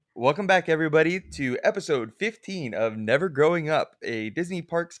Welcome back, everybody, to episode 15 of Never Growing Up, a Disney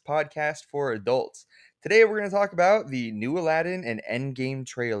Parks podcast for adults. Today, we're going to talk about the new Aladdin and Endgame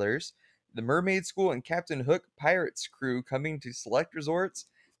trailers, the Mermaid School and Captain Hook Pirates crew coming to select resorts,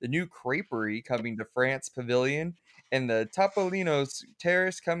 the new Creperie coming to France Pavilion, and the Topolino's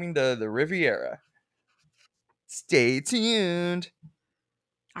Terrace coming to the Riviera. Stay tuned.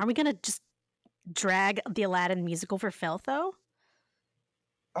 Are we gonna just drag the Aladdin musical for filth, though?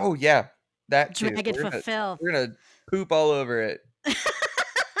 Oh, yeah, that too. Drag it for filth. We're gonna poop all over it.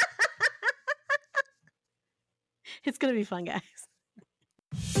 It's gonna be fun, guys.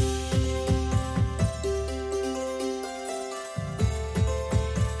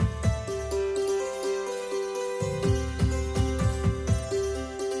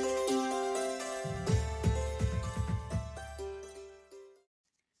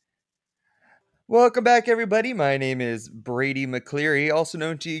 Welcome back, everybody. My name is Brady McCleary, also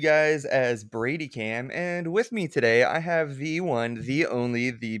known to you guys as Brady Cam, and with me today I have the one, the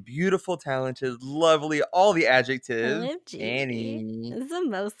only, the beautiful, talented, lovely, all the adjectives, OMG. Annie. This is the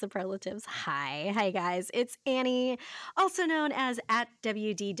most superlatives. Hi, guys. It's Annie, also known as at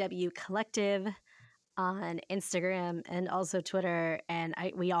WDW Collective on Instagram and also Twitter. And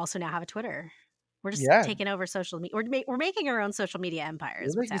we also now have a Twitter. We're just Yeah, taking over social media. We're making our own social media empire.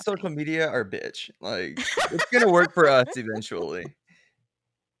 Is we're what's making social happening. media our bitch. Like, it's gonna work for us eventually.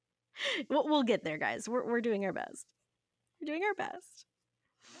 We'll get there, guys. We're doing our best. We're doing our best.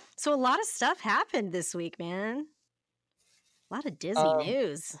 So a lot of stuff happened this week, man. A lot of Disney Um,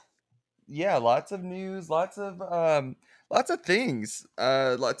 news. yeah, lots of news, lots of things.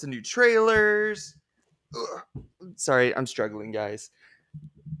 Lots of new trailers. Ugh. Sorry, I'm struggling, guys.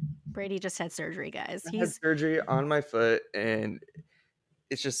 Brady just had surgery, guys. I had surgery on my foot and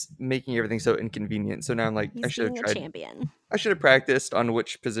it's just making everything so inconvenient. So now I'm like, He's being a champion. I should have practiced on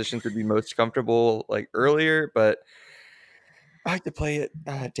which positions would be most comfortable like earlier, but I like to play it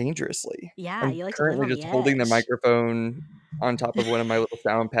dangerously. Yeah, I'm you like to live currently on the just holding the edge. microphone on top of one of my little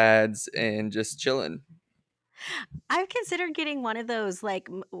sound pads and just chilling. I've considered getting one of those, like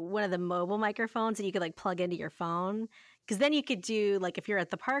one of the mobile microphones that you could like plug into your phone. Because then you could do like if you're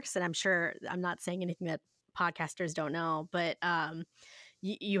at the parks, and I'm sure I'm not saying anything that podcasters don't know, but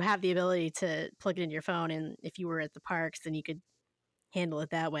you have the ability to plug it in your phone, and if you were at the parks, then you could handle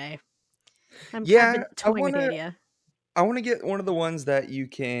it that way. I've Yeah, been toying with the idea. I wanna get one of the ones that you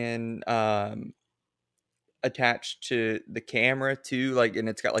can attached to the camera too, like, and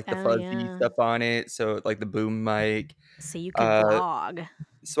it's got like the Oh fuzzy yeah, stuff on it, so like the boom mic. so you could Uh, vlog.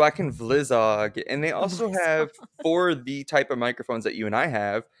 so I can vlizog, and they also Blizzard. have for the type of microphones that you and I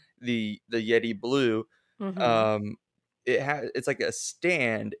have, the Yeti Blue. Mm-hmm. Um, it's like a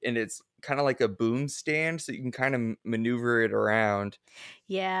stand, and it's kind of like a boom stand, so you can kind of maneuver it around,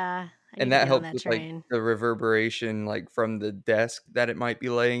 Yeah, I and need to that get on helps that with like train. the reverberation, like from the desk that it might be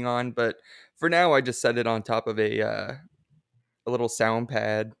laying on. But for now, I just set it on top of a little sound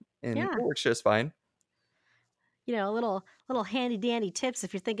pad, and it Yeah, works just fine. little handy dandy tips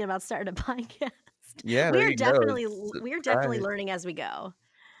if you're thinking about starting a podcast. Yeah, We there are you go. definitely It's we are definitely surprise. learning as we go.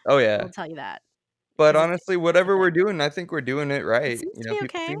 Oh I will yeah. tell you that But because honestly, it's a whatever we're thing. doing, I think we're doing it It right. seems You to know, be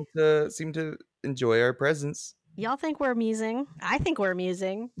people okay. seem to enjoy our presence. Y'all think we're amusing? I think we're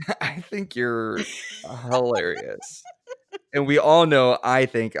amusing. I think you're hilarious. And we all know I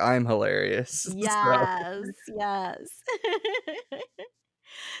think I'm hilarious. So, Yes, yes.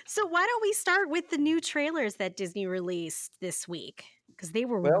 So why don't we start with the new trailers that Disney released this week? Because they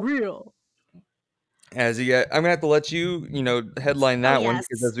were well, real. as you get, I'm gonna have to let you, headline Oh that one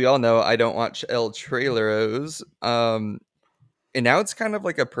because yes. as we all know, I don't watch El Traileros. And now it's kind of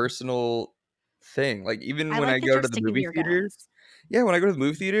like a personal thing. Like even I when I like that go you're to the sticking to movie your theaters, guns. yeah, when I go to the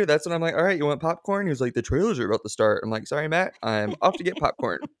movie theater, that's when I'm like, all right, you want popcorn? He was like, the trailers are about to start. I'm like, sorry, Matt, I'm off to get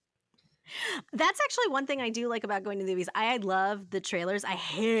popcorn. That's actually one thing I do like about going to the movies. I love the trailers. I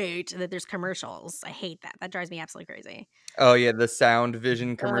hate that there's commercials. I hate that. That drives me absolutely crazy. Oh yeah, the Sound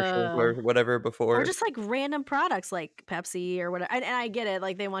Vision commercials Oh. or whatever Or before. just like random products like Pepsi or whatever. And I get it.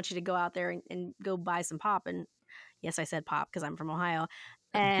 Like they want you to go out there and go buy some pop. And yes, I said pop because I'm from Ohio.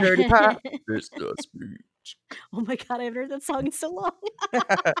 And Dirty pop. It's the speech. oh my God, I haven't heard that song in so long.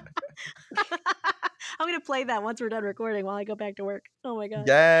 I'm going to play that once we're done recording while I go back to work. Oh my God.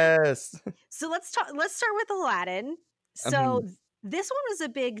 Yes. So let's start with Aladdin. So Mhm. this one was a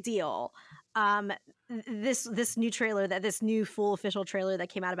big deal. This new trailer this new full official trailer that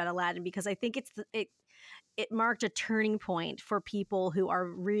came out about Aladdin because I think it marked a turning point for people who are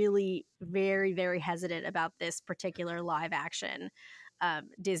really very very hesitant about this particular live action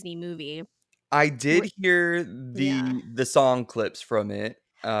Disney movie. I Wh- did hear Yeah. the song clips from it.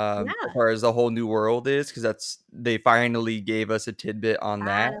 as Yeah, far as the whole new world is, because they finally gave us a tidbit on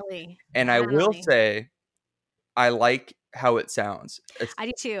that. finally, And I will finally. say, I like how it sounds, I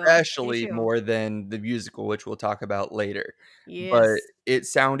do too. I do especially too. more than the musical, which we'll talk about later. But Yes, it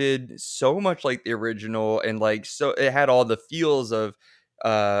sounded so much like the original, and like so it had all the feels of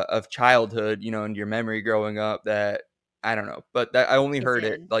childhood, and your memory growing up, that I don't know. But that I only it heard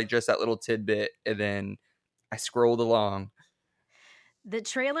it did. like just that little tidbit, and then I scrolled along. The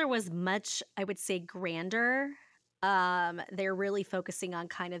trailer was much, I would say, grander. They're really focusing on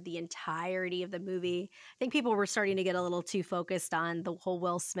kind of the entirety of the movie. I think people were starting to get a little too focused on the whole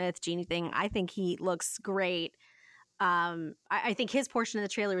Will Smith Genie thing. I think he looks great. I think his portion of the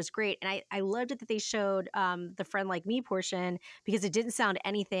trailer was great, and I loved it that they showed the "Friend Like Me" portion because it didn't sound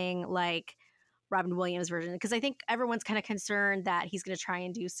anything like Robin Williams' version. Because I think everyone's kind of concerned that he's going to try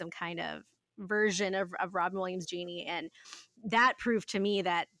and do some kind of version of Robin Williams' Genie, and that proved to me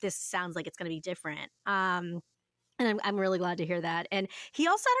that this sounds like it's going to be different. And I'm really glad to hear that. And he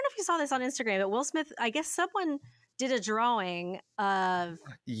also, I don't know if you saw this on Instagram, but Will Smith, I guess someone did a drawing of his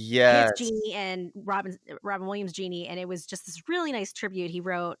Yes. genie and Robin Williams' genie, and it was just this really nice tribute he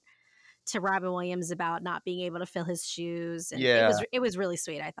wrote to Robin Williams about not being able to fill his shoes, and Yeah. it was really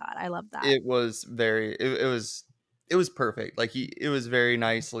sweet. I thought I loved that. It was very it was perfect. Like it was very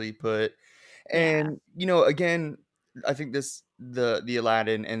nicely put. Yeah, And again, I think the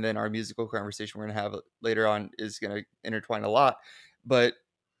Aladdin and then our musical conversation we're gonna have later on is gonna intertwine a lot. But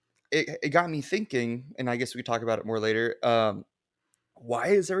it got me thinking, and I guess we could talk about it more later. Why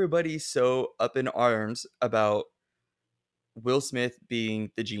is everybody so up in arms about Will Smith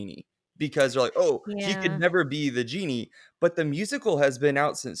being the genie? Because they're like, oh, he could yeah. never be the genie. But the musical has been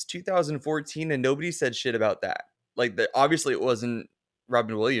out since 2014 and nobody said shit about that. Like, obviously, it wasn't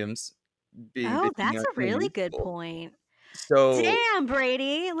Robin Williams being the Oh, genie that's a in the really good musical. point. So Damn,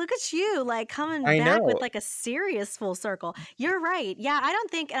 Brady, look at you, like, coming I back with, know. like, a serious full circle. You're right. Yeah, I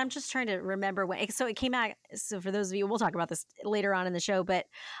don't think, and I'm just trying to remember when so it came out, so for those of you, we'll talk about this later on in the show, but,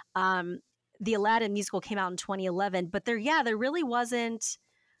 um, the Aladdin musical came out in 2011, but there really wasn't,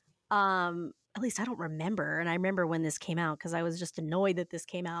 at least I don't remember, and I remember when this came out because I was just annoyed that this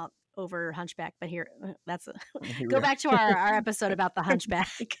came out over Hunchback, but here, that's a Here we go are. back to our episode about the Hunchback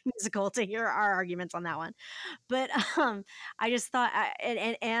musical to hear our arguments on that one. But, I just thought,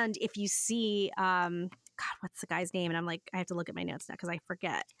 and if you see, God, what's the guy's name? And I'm like, I have to look at my notes now because I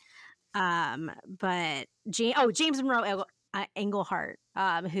forget. But James Monroe Englehart,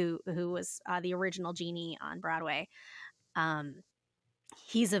 who was the original genie on Broadway. Um,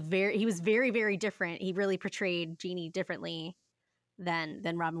 he was very very different. He really portrayed Genie differently than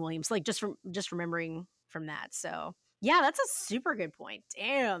Robin Williams. Like just remembering from that. So yeah, that's a super good point.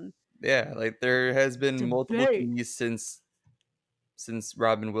 Damn Yeah, like there has been multiple debate. genies since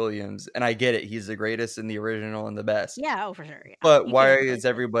Robin Williams, and I get it. He's the greatest and the original and the best. Yeah, oh for sure. Yeah, But you why can't replace is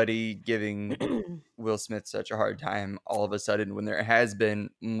everybody giving it. Will Smith such a hard time all of a sudden when there has been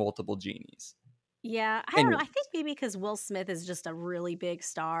multiple genies? Yeah, I don't know. I think Anyways, maybe because Will Smith is just a really big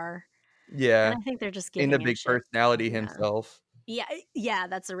star, and yeah, I think they're just and a giving him big shit. personality Yeah. himself. Yeah,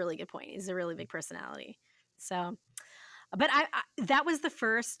 that's a really good point. He's a really big personality. So, but that was the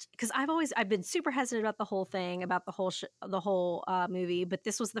first because I've been super hesitant about the whole thing about the whole movie, but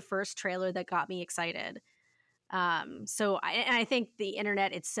this was the first trailer that got me excited. So and I think the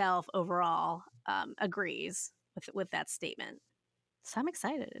internet itself overall agrees with that statement. So I'm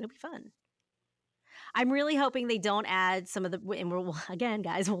excited. It'll be fun. I'm really hoping they don't add some of the, and we'll again,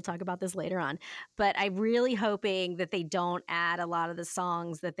 guys, we'll talk about this later on. But I'm really hoping that they don't add a lot of the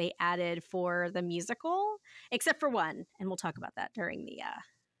songs that they added for the musical, except for one, and we'll talk about that during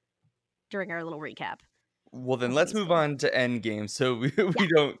our little recap Well, then of the let's move musical. on to Endgame so we, Yeah, we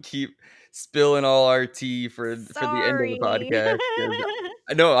don't keep spilling all our tea for the end of the sorry. podcast. Because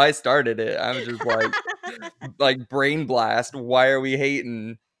I know I started it. I was just like brain blast. Why are we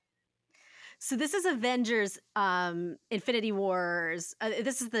hating? So this is Avengers Infinity Wars.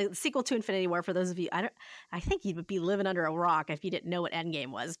 This is the sequel to Infinity War for those of you I think you'd be living under a rock if you didn't know what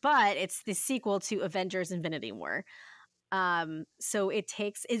Endgame was, but it's the sequel to Avengers Infinity War. So it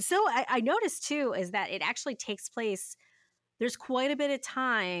takes and so I noticed too is that it actually takes place there's quite a bit of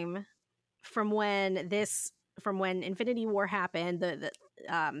time from from when Infinity War happened, the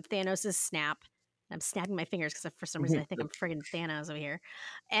Thanos' snap. I'm snapping my fingers because for some reason I think I'm friggin' Thanos over here,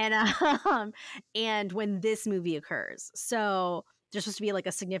 and and when this movie occurs, so there's supposed to be like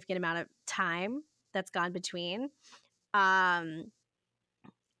a significant amount of time that's gone between. Um,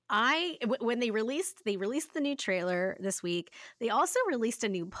 when they released the new trailer this week. They also released a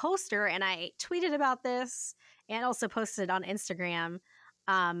new poster, and I tweeted about this and also posted it on Instagram.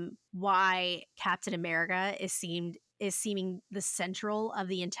 why Captain America is seeming the central of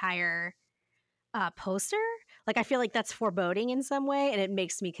the entire poster. Like I feel like that's foreboding in some way, and it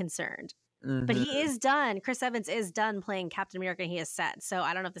makes me concerned. But Mhm. he is done. Chris Evans is done playing Captain America. He is set. So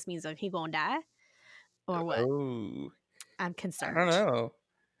I don't know if this means that he gonna die or what. Oh, I'm I don't concerned. know.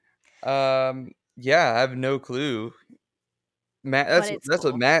 Yeah, I have no clue. Matt, But that's it's that's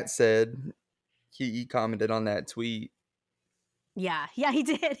what cool. Matt said. He commented on that tweet. Yeah, yeah, he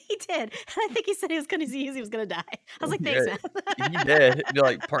did. He did. I think he said he was gonna die. I was like, Yeah, thanks, man. he did. You're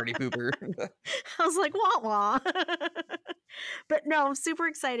like party pooper. I was like, wah wah. But no, I'm super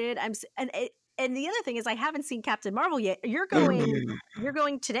excited. And the other thing is I haven't seen Captain Marvel yet. You're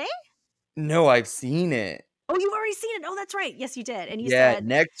going today? No, I've seen it. Oh, you've already seen it. Oh, that's right. Yes, you did. And you Yeah, said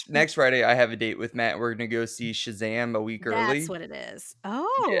next Friday I have a date with Matt. We're gonna go see Shazam a week that's early. what it is.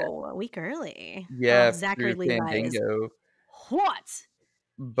 Yeah, Oh, a week early. Oh, yeah, through Zachary Levi is Fandango. what?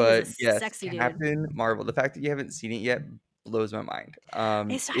 He is a But yes, sexy dude. Captain Marvel. The fact that you haven't seen it yet blows my mind.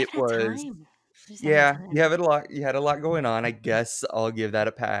 I It haven't had was time. I just haven't had yeah, you time. have it a lot. You had a lot going on. I guess I'll give that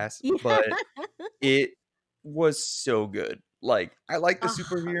a pass. Yeah. But it was so good. Like, I like the Oh,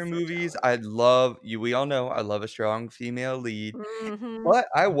 I'm superhero so movies. jealous. I love you we all know I love a strong female lead, Mhm. but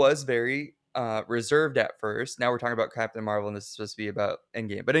I was very, reserved at first. Now we're talking about Captain Marvel, and this is supposed to be about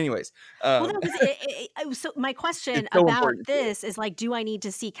Endgame. But anyways, Well, no, because so my question it's so about important to me. this is like, do I need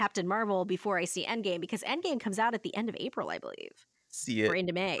to see Captain Marvel before I see Endgame? Because Endgame comes out at the end of April, I believe, See or it.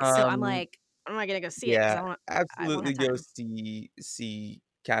 into May. So I'm Um, like, I'm not gonna go see it because yeah, I won't have absolutely go time. see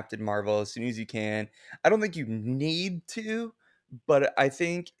Captain Marvel as soon as you can. I don't think you need to, but I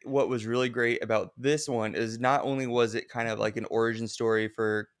think what was really great about this one is not only was it kind of like an origin story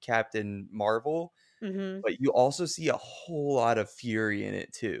for Captain Marvel, Hmm. but you also see a whole lot of Fury in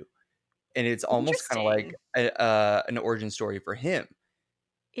it too, and it's almost kinda like Interesting. an origin story for him.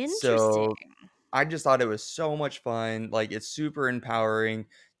 So, Interesting. I just thought it was so much fun, like, it's super empowering.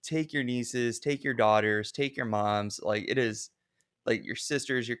 Take your nieces, take your daughters, take your moms, like, it is like, your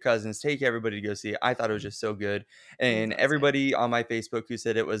sisters, your cousins, take everybody to go see it. I thought it was just so good, I'm and so excited. everybody on my Facebook who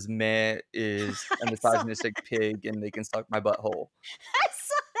said it was meh is a I saw misogynistic that. pig, and they can suck my butthole. I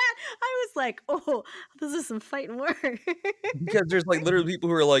saw that. I was like, oh, this is some fighting work. Because there's, like, literally people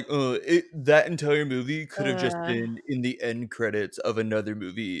who are like, that entire movie could have just uh, been in the end credits of another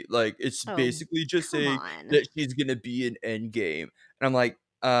movie, like, it's oh, basically just come saying on. that she's gonna be in Endgame." And I'm like,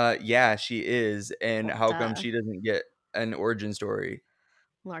 yeah, she is, and Well, how come duh. she doesn't get an origin story?"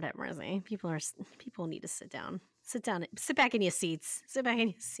 Lord have mercy. People need to sit down. Sit down. Sit back in your seats. Sit back in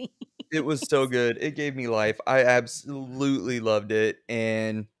your seats. It was so good, it gave me life. I absolutely loved it,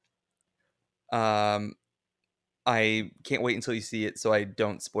 and, um, I can't wait until you see it so I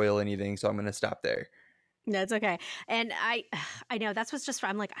don't spoil anything, so I'm gonna stop there. No, it's okay. And I know that's what's just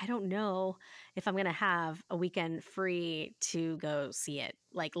I'm like, I don't know if I'm gonna have a weekend free to go see it,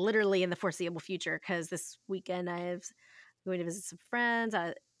 like literally in the foreseeable future. Because this weekend I'm going to visit some friends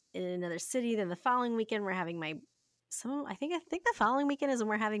in another city. Then the following weekend we're having my I think the following weekend is when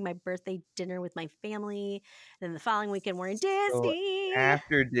we're having my birthday dinner with my family. Then the following weekend we're in So, Disney.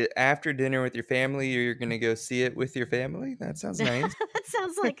 after dinner with your family, you're gonna go see it with your family? That sounds nice. That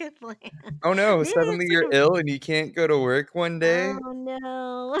sounds like a plan. Oh, no, Maybe suddenly it's you're like a ill and you can't go to work one day? oh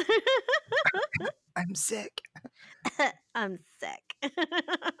no. I'm sick. I'm sick.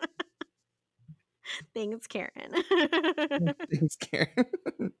 Thanks, Karen. Thanks, Karen.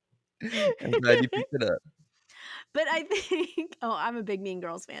 I'm glad you picked it up. But I think I'm a big Mean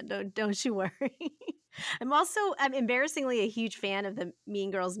Girls fan. Don't you worry. I'm embarrassingly a huge fan of the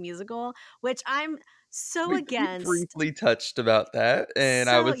Mean Girls musical, which I'm so We against. briefly touched about that, and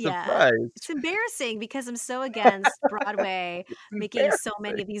I So was yeah, surprised. it's embarrassing because I'm so against Broadway It's making so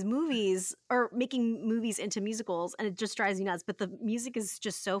many embarrassing. of these movies or making movies into musicals, and it just drives me nuts. But the music is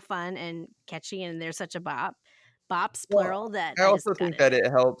just so fun and catchy, and there's such a bops Well, plural that I I also just got think into that it. it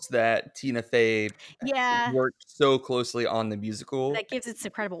helps that Tina Fey Yeah, worked so closely on the musical. that gives it some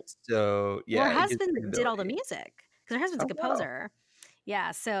incredible. So, Well, her yeah, it gives husband did all the credibility. music because her husband's a Oh, wow. composer.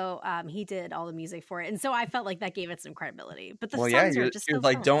 Yeah, so he did all the music for it, and so I felt like that gave it some credibility. But the Well, yeah, songs are just she so was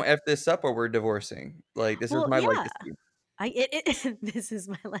like, fun. "Don't F this up or we're divorcing." Like, "This is Well, my yeah, legacy." this is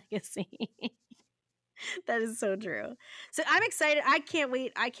my legacy. That is so true. So I'm excited. I can't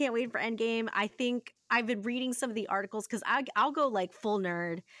wait. I can't wait for Endgame. I think I've been reading some of the articles because I'll go like full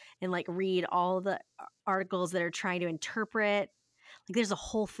nerd and like read all the articles that are trying to interpret. Like there's a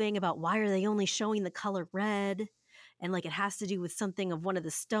whole thing about why are they only showing the color red, and like it has to do with something of one of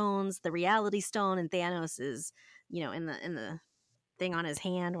the stones, the Reality Stone, and Thanos is in the thing on his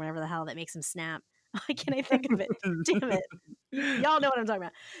hand, whatever the hell that makes him snap. Why can't I think of it? Damn it. Y'all know what I'm talking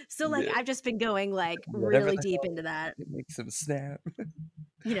about. So, like, Yeah, I've just been going, like, whatever really the deep hell into that, makes him snap.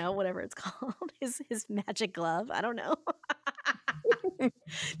 whatever it's called, his magic glove, I don't know.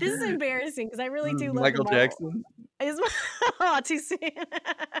 This is embarrassing because I really do love the Michael Marvel. Jackson? Is oh, too soon.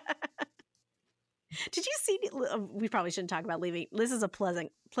 Did you see we probably shouldn't talk about Leaving. This is a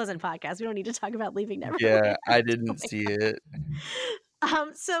pleasant podcast. We don't need to talk about Leaving Yeah, Neverland. I Oh didn't my see it.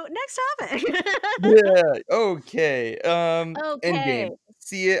 so next topic. Yeah, okay, Okay. Endgame.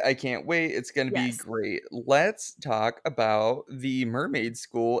 See it, I can't wait, it's gonna be Yes. great. Let's talk about the Mermaid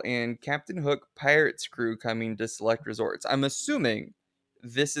School and Captain Hook Pirates Crew coming to select resorts. I'm assuming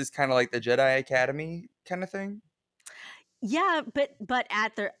this is kinda like the Jedi Academy kinda thing? Yeah, but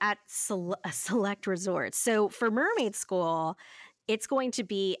a select resorts. So for Mermaid School, it's going to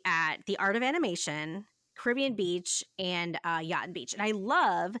be at the Art of Animation, Caribbean Beach, and Yacht and Beach. And I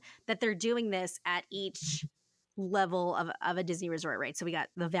love that they're doing this at each level of a Disney resort, right? So we got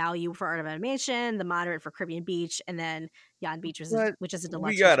the value for Art of Animation, the moderate for Caribbean Beach, and then Yacht and Beach, But which is a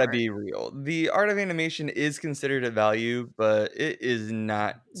we deluxe gotta resort. be real. The art of animation is considered a value, but it is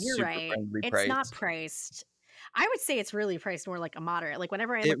not You're super right. friendly It's not priced. priced. I would say it's really priced more like a moderate. Like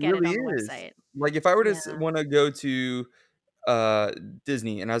whenever I It look at it really on the is. website. Like, if I were to Yeah. wanna go to, uh,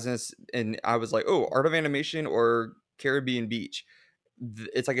 Disney and I was like, "Oh, Art of Animation or Caribbean Beach."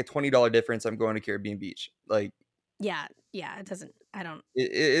 It's like a $20 difference, I'm going to Caribbean Beach. Like, Yeah, yeah, it doesn't I don't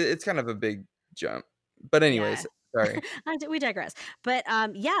it's kind of a big jump. But yeah. anyways, sorry. We digress. But,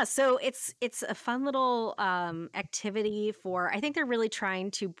 yeah, so it's a fun little, activity for I think they're really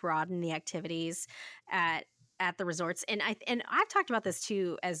trying to broaden the activities at at the resorts, and I've talked about this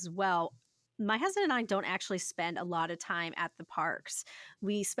too as well. My husband and I don't actually spend a lot of time at the parks.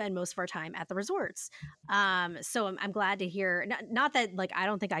 We spend most of our time at the resorts. So I'm glad to hear not that, like, I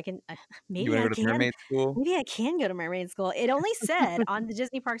don't think I can You maybe wanna I go to can. mermaid school? Maybe I can go to mermaid school. It only said on the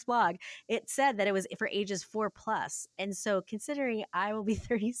Disney Parks blog, it said that it was for ages 4 plus. And so considering I will be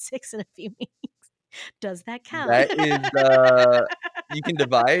 36 in a few weeks, does that count? That is, you can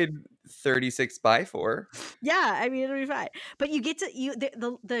divide 36 by 4. Yeah, I mean it'll be fine. But you get to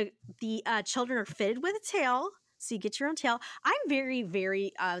the children are fitted with a tail. So you get your own tail. I'm very,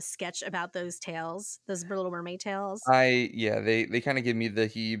 very sketch about those tails, those Little Mermaid tails. Yeah, they kinda give me the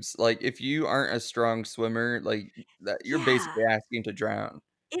heaves, like, if you aren't a strong swimmer, like, that you're Yeah. basically asking to drown.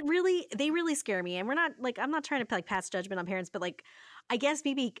 They really scare me, and we're not like, I'm not trying to, like, pass judgment on parents, but, like, I guess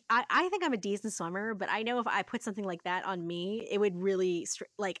maybe I think I'm a decent swimmer, but I know if I put something like that on me, it would really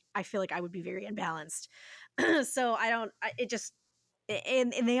like, I feel like I would be very imbalanced. So I don't it just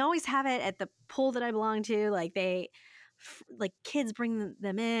and they always have it at the pool that I belong to, like, like, kids bring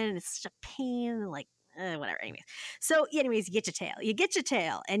them in, and it's such a pain, like, whatever, anyways. So, anyways, you get your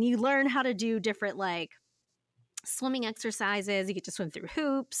tail, and you learn how to do different, like, swimming exercises, you get to swim through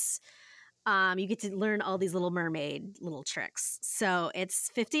hoops, you get to learn all these Little Mermaid little tricks. So it's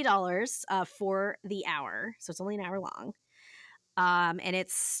 $50 for the hour. So it's only an hour long. And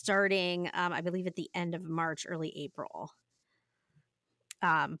it's starting, I believe, at the end of March, early April.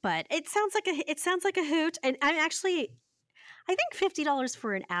 But it sounds like a hoot. And I think $50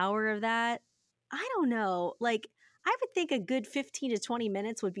 for an hour of that. I don't know. Like, I would think a good 15 to 20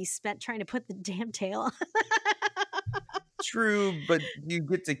 minutes would be spent trying to put the damn tail on. True, but you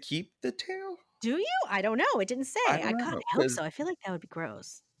get to keep the tail? Do you? I don't know. It didn't I say. don't God, know, I hope 'cause so. I feel like that would be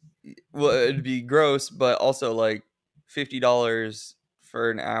gross. well, it'd be gross, but also, like, $50 for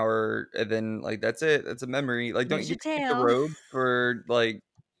an hour, and then, like, that's it, that's a memory, like, don't you Here's your get to keep the tail. robe for, like,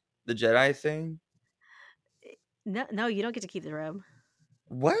 the Jedi thing? No, no, you don't get to keep the robe.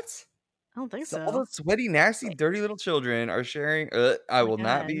 What? I don't think So all so. those sweaty, nasty, Wait, dirty little children are sharing I oh my will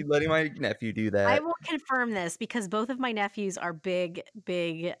not god. be letting my nephew do I that. will confirm this because both of my nephews are big,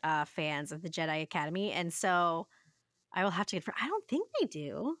 big fans of the Jedi Academy, and so I will have to confirm. I don't think they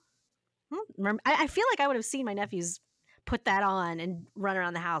do. I feel like I would have seen my nephews put that on and run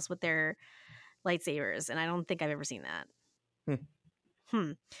around the house with their lightsabers, and I don't think I've ever seen that. Hmm,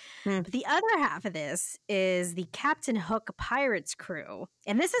 Hmm. hmm. But the other half of this is the Captain Hook Pirates Crew.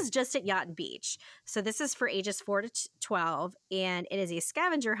 And this is just at Yacht and Beach. So this is for ages 4 to 12. And it is a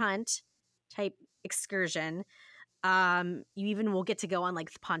scavenger hunt type excursion. You even will get to go on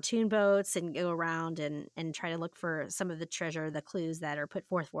like the pontoon boats and go around and try to look for some of the treasure, the clues that are put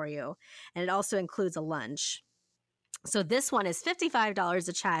forth for you. And it also includes a lunch. So this one is $55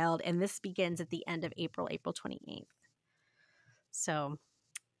 a child, and this begins at the end of April, April 28th. So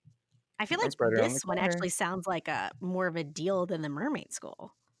I feel like That's right around the this one corner. actually sounds like a more of a deal than the Mermaid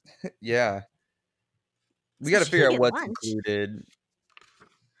School, Yeah. We gotta especially you figure out get what's lunch. included.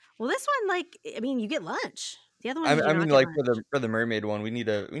 Well, this one, like, I mean, you get lunch. The other ones you do I not mean, get like, much. for the mermaid one, we need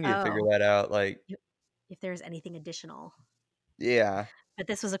to figure Oh, that out, like if there's anything additional. yeah. But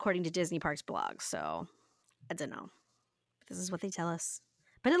this was according to Disney Parks blog, so I don't know. This is what they tell us.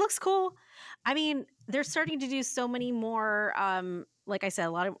 But it looks cool. I mean, they're starting to do so many more like I said,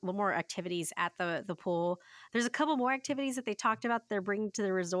 a lot more activities at the pool. There's a couple more activities that they talked about they're bringing to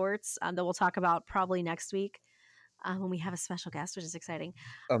the resorts that we'll talk about probably next week when we have a special guest, which is exciting.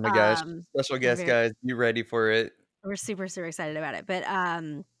 Oh my gosh, Um special we're guest, very guys, be ready for it. we're super super excited about it. But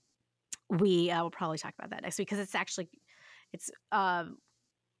we will probably talk about that next week because it's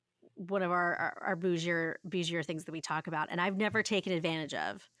one of our bougier things that we talk about, and I've never taken advantage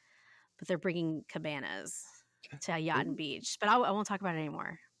of. But they're bringing cabanas to Yacht and Ooh, Beach. But I won't talk about it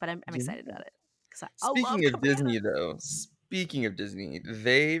anymore. But I'm yeah. excited about it because I love Speaking of cabanas. Disney, though, speaking of Disney,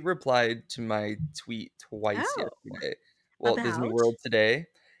 they replied to my tweet twice Oh, yesterday. Walt Disney about World today.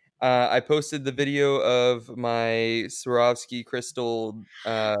 I posted the video of my Swarovski crystal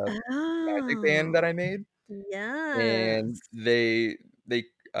magic band that oh I made, and yes. they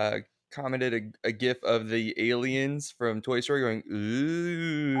uh, commented a gif of the aliens from Toy Story going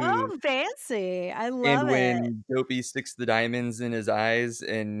ooh, Oh, fancy! I and love it. when Dopey sticks the diamonds in his eyes,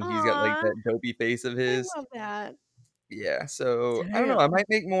 and he's got like Aw, that dopey face of I his. love that. Yeah, so I don't know. I Damn. might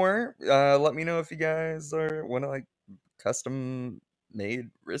make more. Let me know if you guys are want to like custom made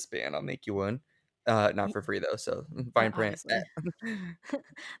wristband. I'll make you one. Not Y- for free though, so fine print. Obviously,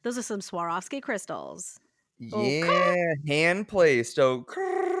 those are some Swarovski crystals. Oh, Yeah, hand placed. So was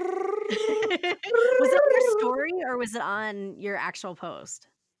it on your story or was it on your actual post?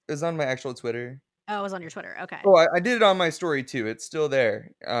 it's on my actual Twitter. Oh, it was on your Twitter. Okay. Oh, I did it on my story too. It's still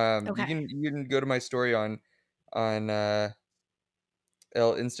there. Okay. You can go to my story on El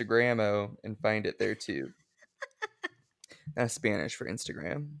Instagramo and find it there too. That's Spanish for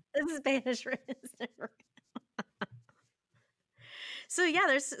Instagram. This is Spanish for Instagram. So yeah,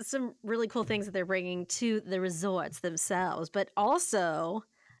 there's some really cool things that they're bringing to the resorts themselves, but also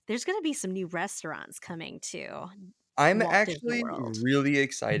there's going to be some new restaurants coming to I'm Walt Disney actually World. really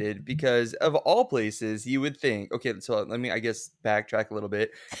excited because of all places you would think, okay, so let me, I guess, backtrack a little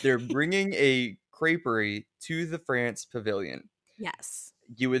bit. They're bringing a creperie to the France Pavilion. Yes,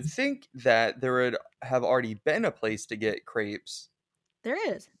 You would think that there would have already been a place to get crepes. there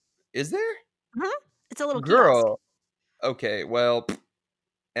is. Is there? Uh-huh. It's a little kiosk. Girl. Okay, well,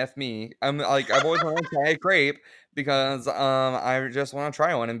 F me. I'm like, I've always wanted to try a crepe because I just want to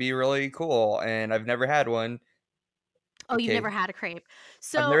try one and be really cool. And I've never had one. Oh, you've Okay. never had a crepe. I've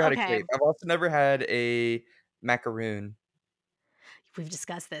So, never had a okay, crepe. I've also never had a macaroon. we've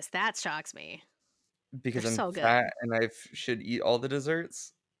discussed this. That shocks me. They're Because I'm so fat good. and should eat all the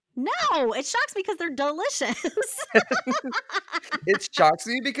desserts? No, it shocks me because they're delicious. It shocks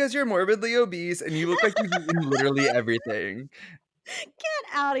me because you're morbidly obese and you look like you've eaten literally everything.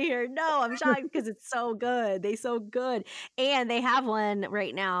 Get out of here. No, I'm shocked because it's so good. They so good. And they have one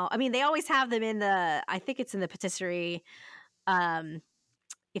right now. I mean, they always have them in the I think it's in the patisserie. Um,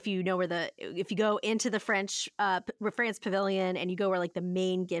 if you know where if you go into the France pavilion and you go where like the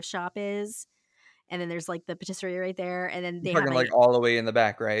main gift shop is, and then there's like the patisserie right there, and then You're they have talking, like, a all the way in the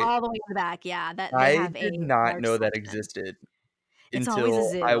back, right? all the way in the back, yeah, that they I have a did not large know that selection. existed It's always a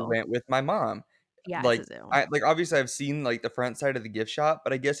until I zoo. went with my mom. Yeah, it's Like, a zoo. obviously, I've seen, like, the front side of the gift shop,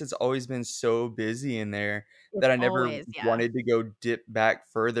 but I guess it's always been so busy in there It's that I never always yeah. wanted to go dip back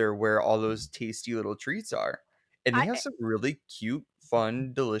further where all those tasty little treats are, and they I have some really cute,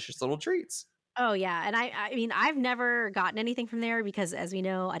 fun, delicious little treats. Oh, yeah, and I mean, I've never gotten anything from there because, as we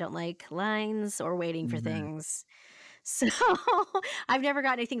know, I don't like lines or waiting for Mhm. things. So, I've never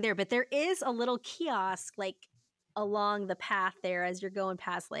got anything there, but there is a little kiosk, like, along the path there as you're going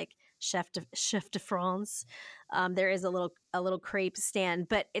past, like, Chef de France. There is a little crepe stand,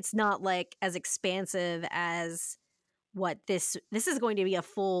 but it's not, like, as expansive as what this is going to be a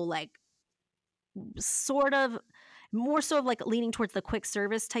full, like, sort of more so of like leaning towards the quick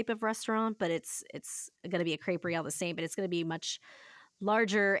service type of restaurant, but it's gonna be a creperie all the same, but it's gonna be much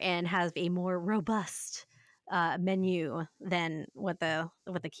larger and have a more robust menu than what the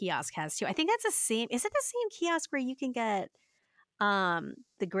kiosk has too. I think that's the same. Is it the same kiosk where you can get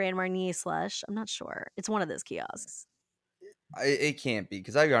the Grand Marnier slush? I'm not sure. It's one of those kiosks. It can't be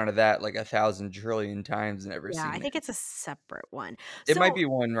because 'cause I've gone to that, like, 1,000 trillion times and never Yeah, I seen think it. it's a separate one. It might So be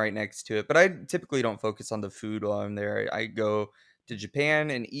one right next to it, but I typically don't focus on the food while I'm there. I go to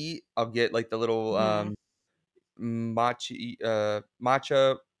Japan and eat. I'll get, like, the little, mhm.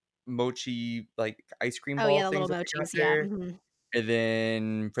 matcha mochi, like, ice cream Oh ball yeah, the little things that they got mochis. Yeah. there, Mhm. and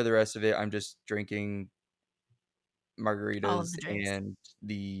then for the rest of it, I'm just drinking All of margaritas the drinks. and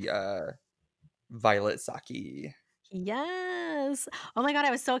the, Violet Saki. Yes. Oh my god,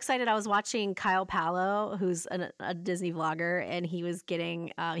 I was so excited. I was watching Kyle Palo, who's a Disney vlogger, and he was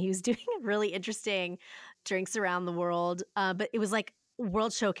doing really interesting drinks around the world. But it was like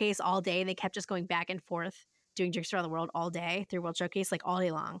World Showcase all day, and they kept just going back and forth doing drinks around the world all day through World Showcase, like all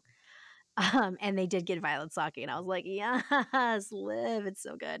day long. And they did get Violet Sake, and I was like, yes, live. It's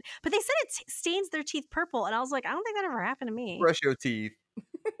so good. But they said it stains their teeth purple, and I was like, I don't think that ever happened to me. Brush your teeth.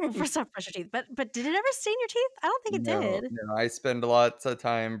 Well, first off, brush your teeth, but did it ever stain your teeth? I don't think it No, did. no, I spend lots of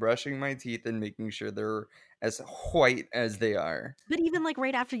time brushing my teeth and making sure they're as white as they are. But even, like,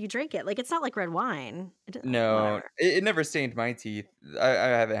 right after you drink it, like, it's not like red wine. No, Whatever. it never stained my teeth. I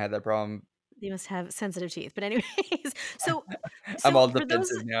haven't had that problem. You must have sensitive teeth. But anyways, so I'm so all for those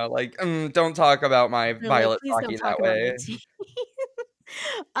defensive now, like, Don't talk about my they're like, Violet "Please don't Sake that talk about my way." teeth."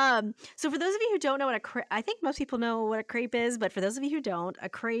 So for those of you who don't know what a crepe, I think most people know what a crepe is, but for those of you who don't, a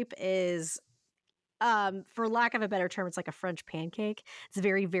crepe is, for lack of a better term, it's like a French pancake. It's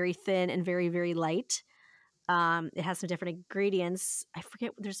very, very thin and very, very light. It has some different ingredients. I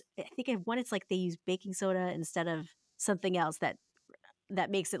forget. I think one. It's like they use baking soda instead of something else that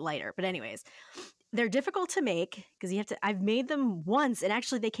makes it lighter. But anyways, they're difficult to make because you have to. I've made them once, and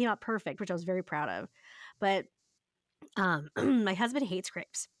actually they came out perfect, which I was very proud of. But my husband hates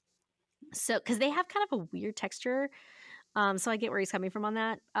crepes, so because they have kind of a weird texture. So I get where he's coming from on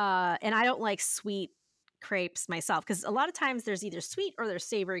that. And I don't like sweet crepes myself because a lot of times there's either sweet or there's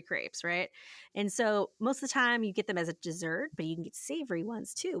savory crepes, right? And so most of the time you get them as a dessert, but you can get savory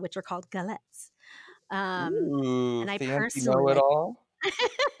ones too, which are called galettes. Um, Ooh, and I fancy personally like know-it-all.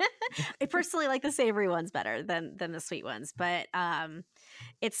 I personally like the savory ones better than the sweet ones, but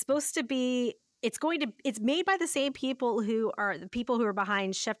it's supposed to be it's made by the same people who are the people who are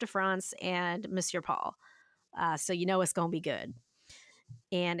behind Chef de France and Monsieur Paul. So you know it's going to be good.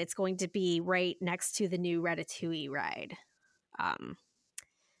 And it's going to be right next to the new Ratatouille ride. Um,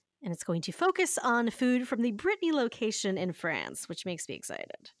 and it's going to focus on food from the Brittany location in France, which makes me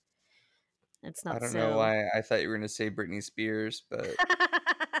excited. It's I not don't know so. why I thought you were gonna say Britney Spears, but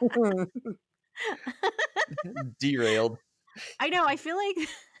derailed. I know. I feel like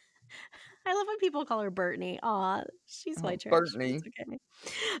I love when people call her Brittany. Aw, she's Oh, white trash, but it's Burtney. okay.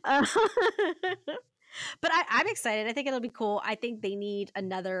 Uh, but I'm excited. I think it'll be cool. I think they need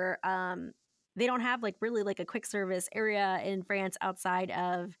another. They don't have like really like a quick service area in France outside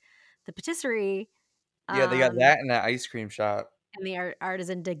of the patisserie. Yeah, they got Um, that in that ice cream shop. and the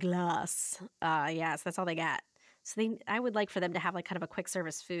artisan de glace. Yes, that's all they got. So I would like for them to have like kind of a quick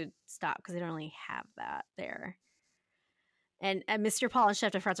service food stop because they don't really have that there. And Mr. Paul and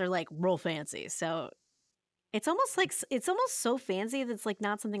Chef de France are like real fancy, so it's almost like it's almost so fancy that it's like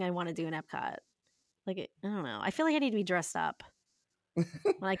not something I want to do in Epcot. Like I don't know. I feel like I need to be dressed up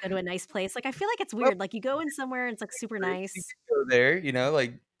when I go to a nice place. Like I feel like it's Well, weird. Like you go in somewhere and it's like super you nice. could go there,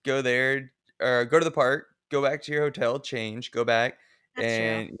 like, go there, or go to the park, go back to your hotel, change, go back, That's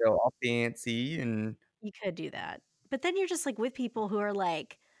true. and, all fancy and You could do that, but then you're just like with people who are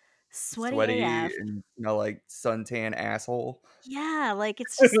like sweaty sweaty AF. and smell like suntan asshole. Yeah, like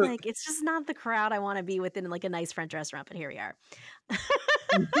it's just not the crowd I wanna be within, like, a nice French restaurant, but here we are.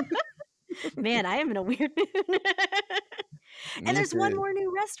 Man, I am in a weird mood. And Me there's one too. more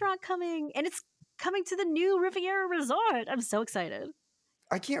new restaurant coming, and it's coming to the new Riviera Resort. I'm so excited.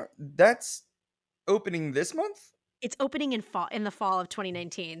 I can't that's opening this month? It's opening in the fall of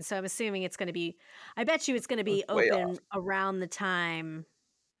 2019, so I'm assuming it's gonna be I bet you it's gonna Oh, be it's way open off. around the time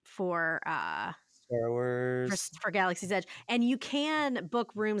for, Star Wars. for Galaxy's Edge, and you can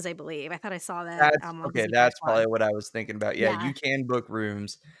book rooms, I believe. I thought I saw that, That's on okay, Disney Parks that's blog. probably what I was thinking about. Yeah, Yeah, you can book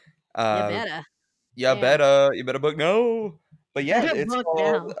rooms. you Uh, better. yeah, Yeah. you better book no. You But yeah, better it's book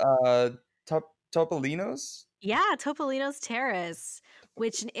called, now. Topolino's? Yeah, Topolino's Terrace,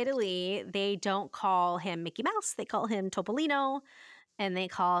 which in Italy, they don't call him Mickey Mouse, they call him Topolino, and they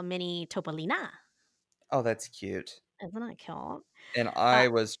call Minnie Topolina. Oh, that's cute. Isn't that cute? And Uh, I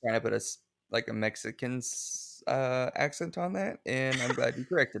was trying to put like, a Mexican accent on that, and I'm glad you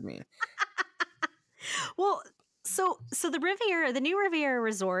corrected me. well, so the new Riviera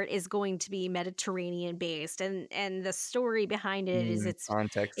Resort is going to be Mediterranean based, and the story behind it is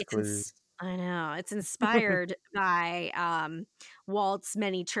Context it's clues. I know it's inspired by Walt's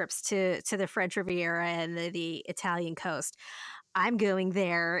many trips to the French Riviera and the Italian coast. I'm going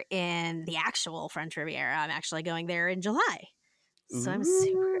there in the actual French Riviera. I'm actually going there in July. So I'm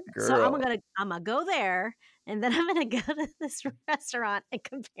super Ooh, so girl. I'm gonna go there and then I'm gonna go to this restaurant and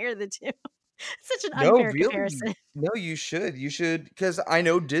compare the 2. Such an No, unfair really. comparison. No, you should, because I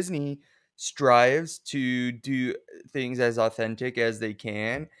know Disney strives to do things as authentic as they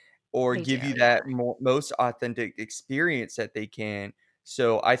can, or They give do, you yeah. that most authentic experience that they can.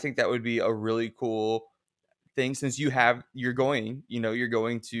 So I think that would be a really cool thing, since you're going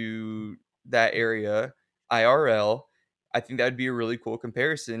to that area IRL. I think that would be a really cool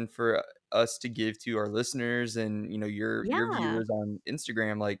comparison for us to give to our listeners and your Yeah. viewers on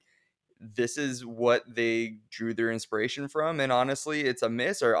Instagram. Like, this is what they drew their inspiration from, and honestly it's a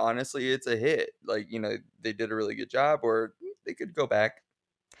miss, or honestly it's a hit. Like, they did a really good job, or they could go back.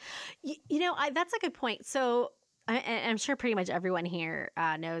 That's a good point. So I'm sure pretty much everyone here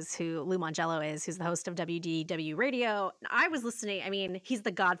knows who Lou Mongello is, who's the host of WDW Radio. I was listening. I mean, he's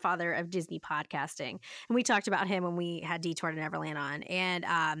the godfather of Disney podcasting, and we talked about him when we had Detour to Neverland on.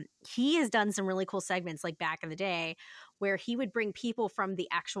 And he has done some really cool segments, like back in the day, where he would bring people from the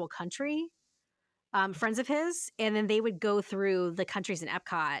actual country, friends of his, and then they would go through the countries in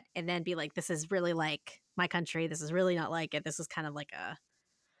Epcot, and then be like, "This is really like my country. This is really not like it. This is kind of like a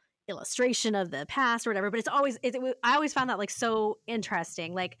illustration of the past or whatever." But I always found that like so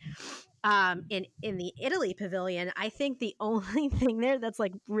interesting. Like in the Italy pavilion, I think the only thing there that's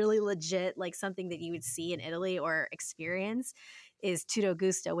like really legit, like something that you would see in Italy or experience, is Tutto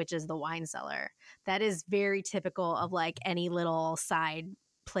Gusto, which is the wine cellar. That is very typical of like any little side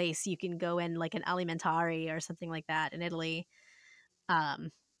place you can go in, like an alimentari or something like that in Italy.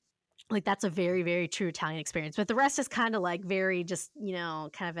 um like that's a very, very true Italian experience. But the rest is kind of like very just, kind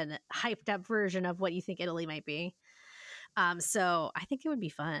of a hyped up version of what you think Italy might be. So I think it would be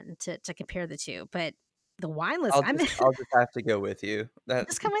fun to compare the two. But the wine list, I'll just have to go with you. That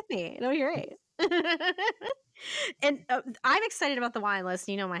just come with me. No, you're right. And I'm excited about the wine list.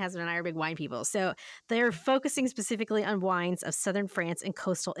 My husband and I are big wine people. So they're focusing specifically on wines of southern France and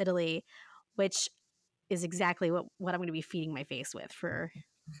coastal Italy, which is exactly what I'm going to be feeding my face with for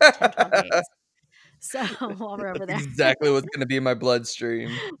 10, 12 days. So while we're over That's there. exactly what's gonna be in my bloodstream.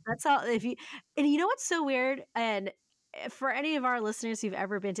 That's how if you and you know what's so weird? And for any of our listeners who've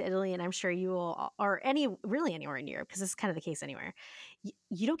ever been to Italy, and I'm sure you will, or really anywhere in Europe, because this is kind of the case anywhere,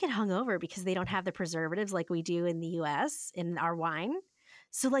 you don't get hungover because they don't have the preservatives like we do in the US in our wine.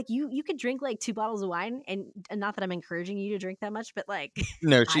 So like you could drink like 2 bottles of wine, and not that I'm encouraging you to drink that much, but like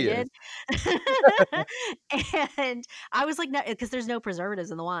No, I she is. did. And I was like, no, because there's no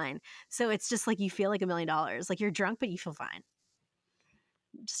preservatives in the wine. So it's just like you feel like $1 million. Like you're drunk, but you feel fine.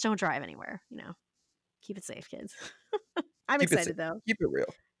 Just don't drive anywhere. Keep it safe, kids. I'm Keep it safe. excited though. Keep it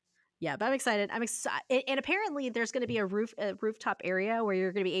real. Yeah, but I'm excited. I'm excited, and apparently there's going to be a rooftop area where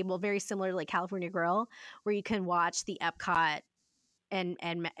you're going to be able, very similar to like California Grill, where you can watch the Epcot and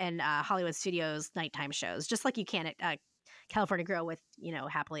Hollywood Studios nighttime shows, just like you can at California Grill with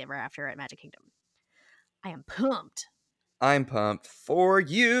Happily Ever After at Magic Kingdom. I am pumped. I'm pumped for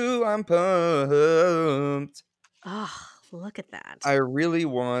you. I'm pumped. Oh, look at that. I really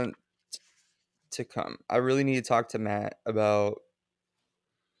want to come. I really need to talk to Matt about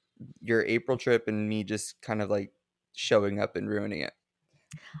your April trip and me just kind of like showing up and ruining it.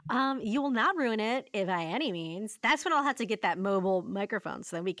 You will not ruin it if by any means. That's when I'll have to get that mobile microphone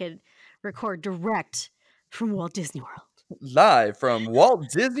so that we could record direct from Walt Disney World. Live from Walt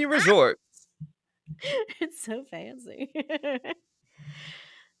Disney Resort. It's so fancy.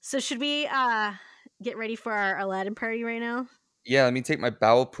 So should we get ready for our Aladdin party right now? Yeah, let me take my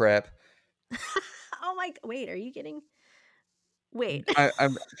bowel prep. Oh my, wait, are you getting, wait.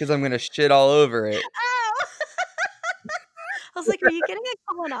 I'm because I'm gonna shit all over it. Oh, I was like, are you getting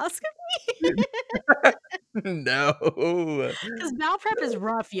a colonoscopy? No. Because bowel prep is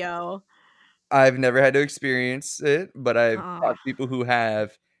rough, yo. I've never had to experience it, but I've Oh, talked to people who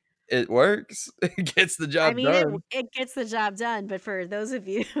have. It works. It gets the I job mean, done. it gets the job done, but for those of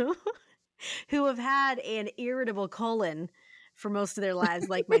you who have had an irritable colon for most of their lives,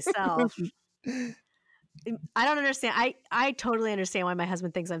 like myself, I don't understand. I totally understand why my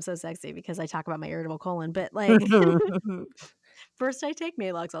husband thinks I'm so sexy, because I talk about my irritable colon. But like, first I take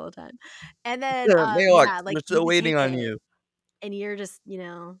Malox all the time, and then Mayock, yeah, like we're you still take waiting on it, you. and you're just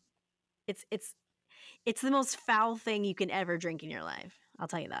it's it's the most foul thing you can ever drink in your life. I'll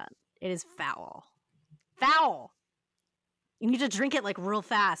tell you that. It is foul, foul. You need to drink it like real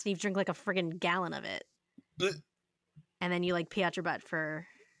fast. You drink like a friggin' gallon of it, and then you like pee out your butt for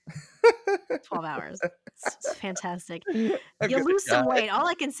 12 hours. It's fantastic. I'm You gonna lose some die. weight. All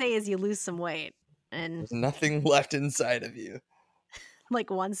I can say is you lose some weight. And There's nothing left inside of you. like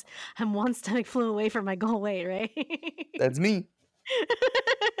I'm one stomach flew away from my goal weight, right? That's me.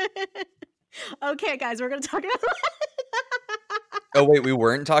 Okay, guys, we're gonna talk about. Oh wait, we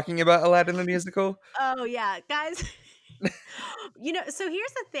weren't talking about Aladdin the musical? Oh yeah, guys. So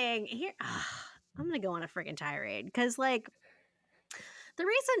here's the thing. I'm gonna go on a freaking tirade because like The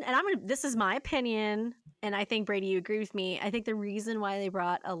reason, and this is my opinion, and I think Brady, you agree with me. I think the reason why they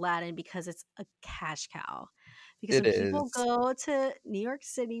brought Aladdin because it's a cash cow. Because It when people is. go to New York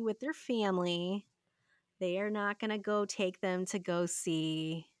City with their family, they are not going to go take them to go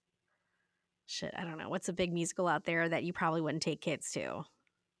see shit. I don't know what's a big musical out there that you probably wouldn't take kids to, or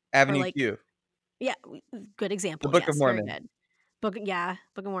Avenue like, Q, yeah, good The example. Book of Yes, very Mormon. good. Book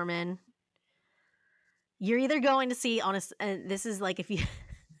of Mormon. You're either going to see honest, and this is like if you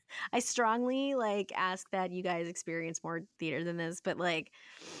I strongly like ask that you guys experience more theater than this, but like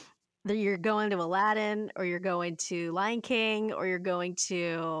you're going to Aladdin or you're going to Lion King or you're going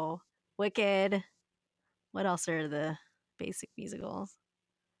to Wicked. What else are the basic musicals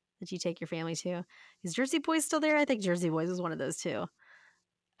that you take your family to? Is Jersey Boys still there? I think Jersey Boys is one of those too.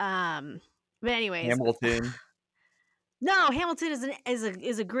 But anyways, Hamilton. no, Hamilton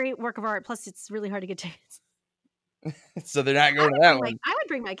is a great work of art. Plus, it's really hard to get tickets. So they're not going to that one. I would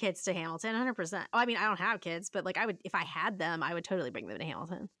bring my kids to Hamilton 100%. Oh, I mean, I don't have kids, but like I would if I had them, I would totally bring them to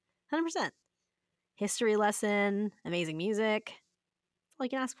Hamilton. 100%. History lesson, amazing music. That's all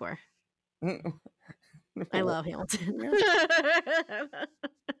you can ask for. I love Hamilton.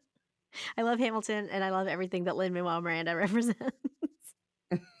 I love Hamilton and I love everything that Lin-Manuel Miranda represents.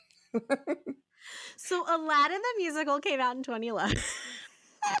 So Aladdin the musical came out in 2011.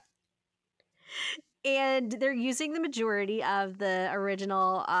 And they're using the majority of the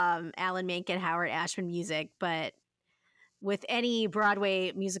original Alan Menken, Howard Ashman music, but with any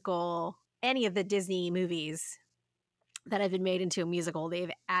Broadway musical, any of the Disney movies that have been made into a musical,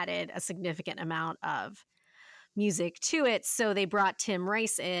 they've added a significant amount of music to it. So they brought Tim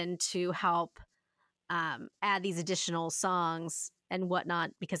Rice in to help add these additional songs and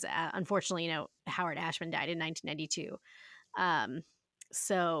whatnot, because unfortunately, Howard Ashman died in 1992.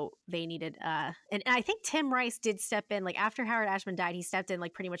 So they needed, and I think Tim Rice did step in, like after Howard Ashman died, he stepped in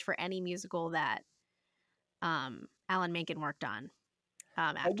like pretty much for any musical that Alan Menken worked on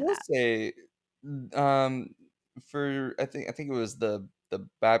I after will that. say, um, for I think it was the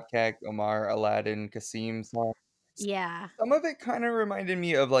Babcock Omar Aladdin Kasim song. Yeah. Some of it kind of reminded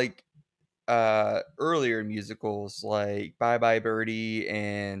me of like earlier musicals like Bye Bye Birdie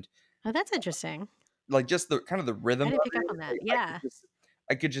and Oh, that's interesting. like just the kind of the rhythm I of didn't pick up it. on that. Like Yeah.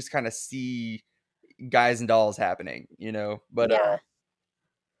 I could just kind of see Guys and Dolls happening, But Yeah.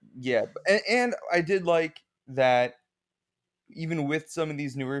 yeah, and I did like that even with some of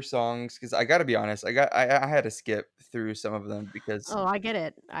these newer songs, because I got to be honest, I had to skip through some of them because Oh, I get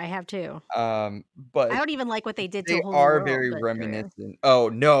it. I have too. I but don't even like what they did to A they Whole New are World, very but sure. reminiscent. Oh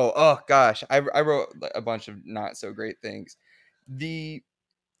no, oh gosh, I wrote a bunch of not so great things. The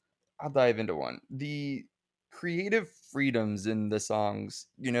I'll dive into one. The creative freedoms in the songs,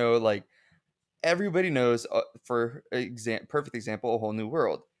 like everybody knows, for perfect example, A Whole New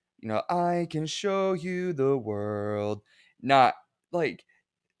World. I can show you the world. Not like,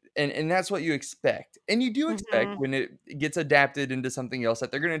 and that's what you expect. And you do expect Mhm. when it gets adapted into something else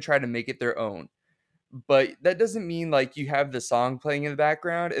that they're going to try to make it their own. But that doesn't mean like you have the song playing in the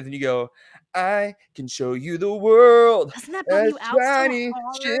background and then you go, I can show you the world Doesn't that bum as you out so shiny,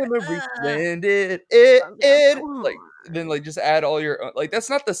 hard? shimmery, splendid. Bums me out so Like hard. then like just add all your own, like that's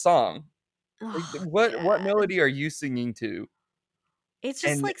not the song. Like Oh, what God. melody are you singing to? It's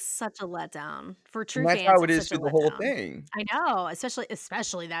just, And like, such a letdown. For and true that's fans, how it it's is such a through the whole letdown. thing. I know,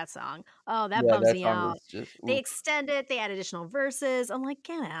 especially that song. Oh, that Yeah, bums that me song out. is just They oof. extend it, they add additional verses. I'm like,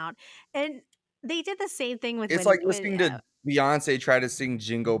 "Get out." And they did the same thing with It's like when listening to Beyonce try to sing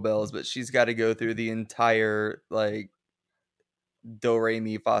Jingle Bells, but she's got to go through the entire like do re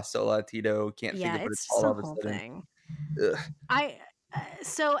mi fa sol la ti do. Can't think yeah, of what it's it's just called a all of a whole sudden. thing. Ugh. I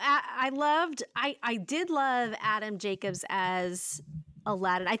so I loved I did love Adam Jacobs as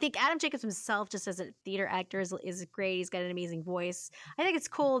Aladdin. I think Adam Jacobs himself, just as a theater actor, is great. He's got an amazing voice. I think it's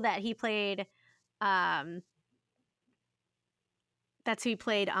cool that he played um that's who he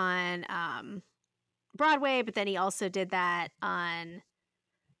played on Broadway, but then he also did that on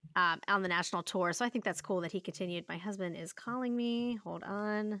the national tour. So I think that's cool that he continued. My husband is calling me. Hold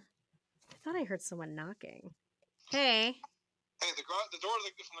on. I thought I heard someone knocking. Hey. Hey, the door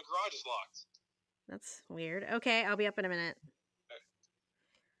from the garage is locked. That's weird. Okay, I'll be up in a minute.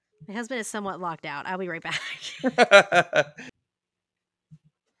 My husband is somewhat locked out. I'll be right back.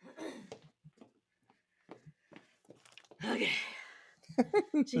 Okay.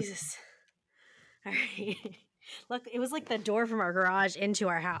 Jesus. All right. Look, it was like the door from our garage into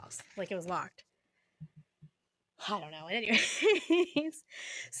our house. Like it was locked. I don't know. Anyways,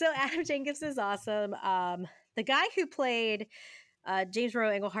 so Adam Jenkins is awesome. The guy who played James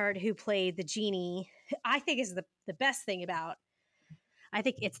Rowe Englehart, who played the genie, I think is the best thing about I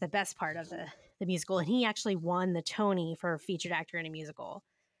think it's the best part of the musical, and he actually won the Tony for featured actor in a musical.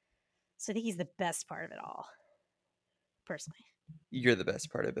 So I think he's the best part of it all, personally. You're the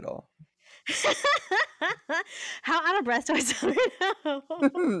best part of it all. How out of breath do I sound right now?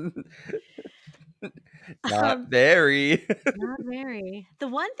 Not very. Not very. The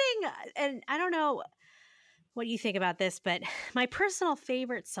one thing, and I don't know what you think about this, but my personal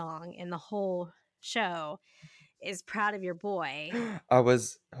favorite song in the whole show is "Proud of Your Boy." I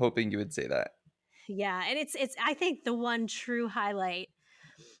was hoping you would say that. Yeah, and it's I think the one true highlight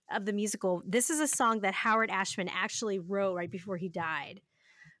of the musical. This is a song that Howard Ashman actually wrote right before he died,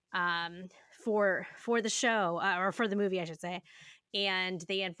 for the show, or for the movie, I should say. And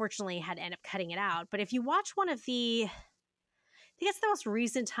they unfortunately had to end up cutting it out. But if you watch one of the, I think it's the most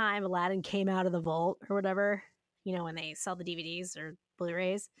recent time Aladdin came out of the vault or whatever, you know, when they sell the DVDs or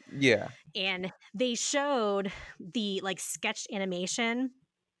Blu-rays, Yeah. and they showed the like sketched animation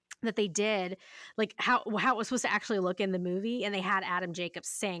that they did, like how it was supposed to actually look in the movie, and they had Adam Jacobs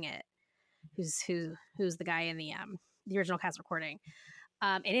sing it, who's the guy in the original cast recording.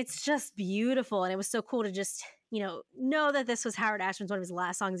 And it's just beautiful, and it was so cool to just know that this was Howard Ashman's one of his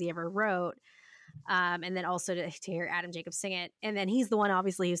last songs he ever wrote, and then also to hear Adam Jacobs sing it, and then he's the one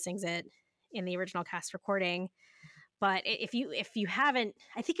obviously who sings it in the original cast recording. But if you haven't,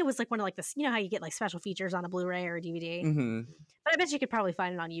 I think it was like one of like this, you know how you get like special features on a Blu-ray or a DVD. Mm-hmm. But I bet you could probably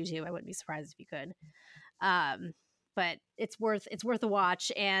find it on YouTube. I wouldn't be surprised if you could. But it's worth a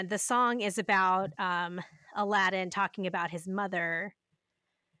watch. And the song is about Aladdin talking about his mother.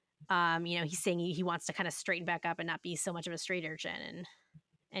 He's saying he wants to kind of straighten back up and not be so much of a straight urchin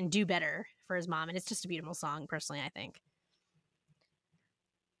and do better for his mom. And it's just a beautiful song, personally, I think.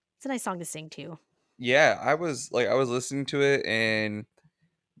 It's a nice song to sing too. Yeah, I was listening to it, and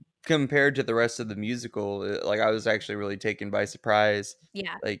compared to the rest of the musical, I was actually really taken by surprise.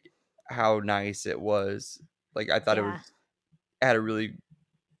 Yeah. Like how nice it was. Like I thought it had a really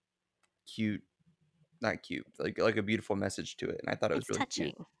cute, not cute, like a beautiful message to it, and I thought it was really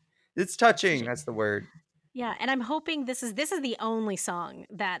touching. Cute. It's touching. That's the word. Yeah, and I'm hoping this is the only song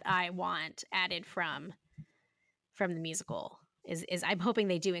that I want added from the musical. Is I'm hoping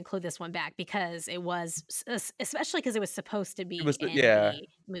they do include this one back, because it was, especially because it was supposed to be in the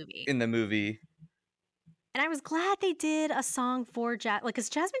movie. In the movie. And I was glad they did a song for because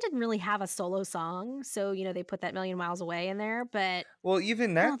Jasmine didn't really have a solo song, so they put that Million Miles Away in there. But well,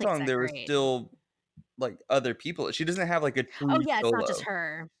 even that song, there was still like other people. She doesn't have like a true it's solo. not just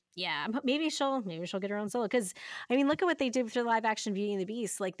her. Yeah, maybe she'll get her own solo, because I mean, look at what they did for the live action Beauty and the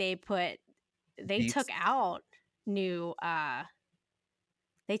Beast. Like they took out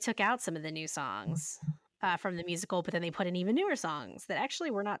some of the new songs from the musical, but then they put in even newer songs that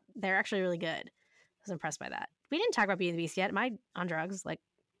actually they're actually really good. I was impressed by that. We didn't talk about Beauty and the Beast yet. Am I on drugs?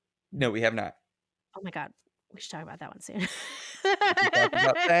 No, we have not. Oh my God. We should talk about that one soon. We can talk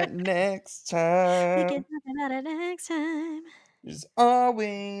about that next time. We can talk about it next time. There's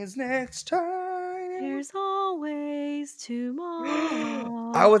always next time. There's always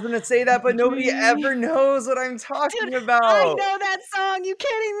tomorrow. I was gonna say that, but nobody ever knows what I'm talking about. I know that song. You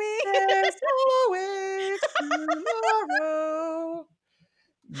kidding me? There's always tomorrow.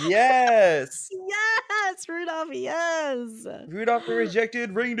 Yes. Yes, Rudolph. Yes. Rudolph the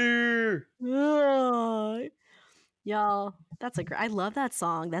Rejected Reindeer. Oh. Y'all, that's I love that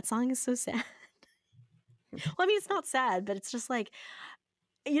song. That song is so sad. Well, I mean, it's not sad, but it's just like,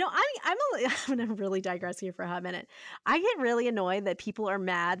 I'm gonna really digress here for a hot minute. I get really annoyed that people are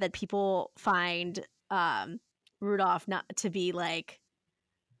mad that people find Rudolph not to be like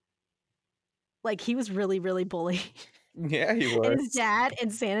he was really, really bullied. Yeah, he was. And his dad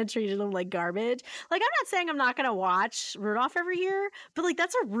and Santa treated him like garbage. Like, I'm not saying I'm not gonna watch Rudolph every year, but like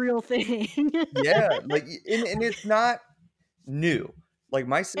that's a real thing. Yeah, like, and it's not new. Like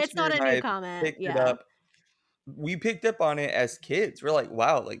my sister it's not and a new I comment. picked it up. We picked up on it as kids. We're like,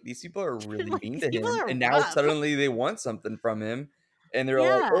 wow, like these people are really mean to him, and now suddenly they want something from him, and they're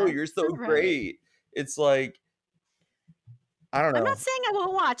like, "Oh, you're so great." It's like, I don't know. I'm not saying I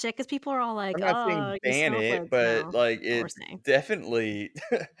won't watch it, because people are all like, I'm not saying ban it, but like it's definitely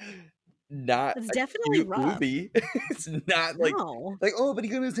not. It's definitely rough. Movie. It's not like oh, but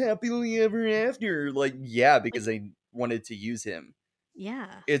he was happily ever after. Like, yeah, because they wanted to use him.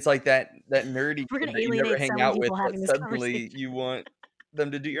 Yeah, it's like that nerdy We're gonna kid that you never hang out with, but suddenly conversation. you want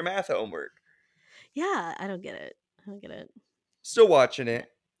them to do your math homework. Yeah, I don't get it. Still watching it.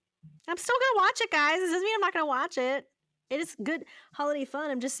 I'm still gonna watch it, guys. It doesn't mean I'm not gonna watch it. It is good holiday fun.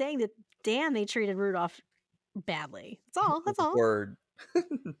 I'm just saying that, damn, they treated Rudolph badly. That's all. Word.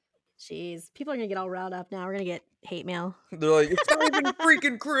 Jeez, people are gonna get all riled up now. We're gonna get hate mail. They're like, it's not even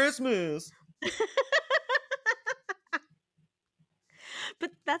freaking Christmas.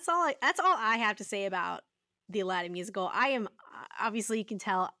 But that's all I have to say about the Aladdin musical. I am obviously, you can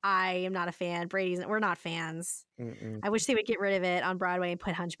tell I am not a fan. We're not fans. Mm-mm. I wish they would get rid of it on Broadway and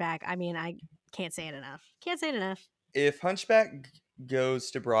put Hunchback. I mean, I can't say it enough. Can't say it enough. If Hunchback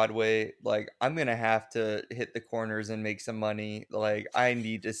goes to Broadway, like, I'm gonna have to hit the corners and make some money. Like, I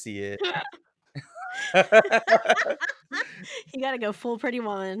need to see it. You got to go full Pretty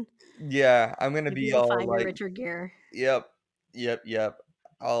Woman. Yeah, I'm gonna Maybe be you'll all find your like, Richard Gere. yep, yep.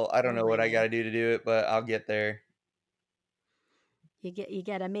 I don't Oh know my what I god, gotta do to do it, but I'll get there. you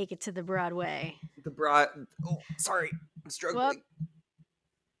got to make it to the Broadway. Oh, sorry, I'm Well, struggling.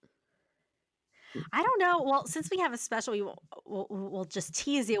 I don't know. Well, since we have a special, we'll just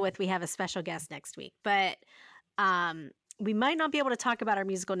tease you with we have a special guest next week, but we might not be able to talk about our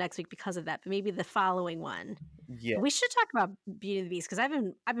musical next week because of that. But maybe the following one. Yeah, But we should talk about Beauty and the Beast because I've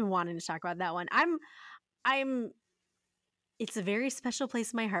been wanting to talk about that one. I'm. It's a very special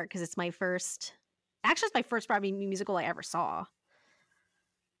place in my heart because it's my first. Actually, it's my first Broadway musical I ever saw,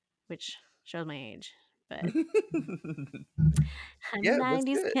 which shows my age. But I'm yeah, a let's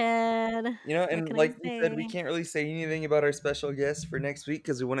do 90s it. kid. You know, What and can I like we said, we say? can't really say anything about our special guest for next week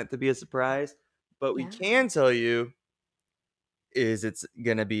because we want it to be a surprise. But we Yeah. can tell you is it's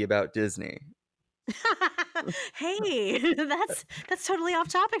gonna be about Disney. Hey, that's totally off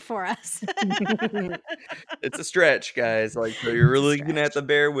topic for us. It's a stretch, guys. Like, so you're It's a really gonna have to stretch.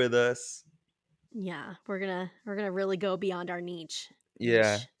 bear with us. Yeah, we're gonna really go beyond our niche.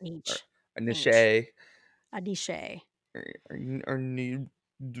 Yeah, Niche. a Niche. niche. A niche. Or new.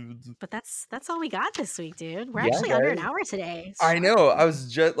 But that's all we got this week, dude. We're Yeah, actually under an guys. hour today. It's I know. I shocking.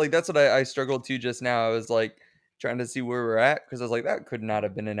 was just like, that's what I struggled to just now. I was like trying to see where we're at because I was like, that could not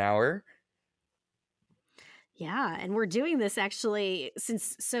have been an hour. Yeah, and we're doing this actually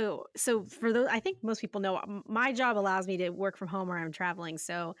since so for those I think most people know my job allows me to work from home or I'm traveling,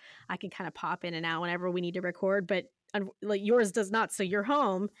 so I can kind of pop in and out whenever we need to record, but like yours does not, so you're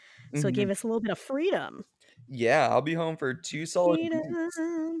home, so it Mhm. gave us a little bit of freedom. Yeah, I'll be home for 2 solid weeks.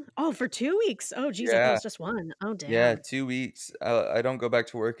 Freedom. Oh, for 2 weeks. Oh, geez, I thought it Yeah, was just one. Oh, yeah, damn. 2 weeks. I don't go back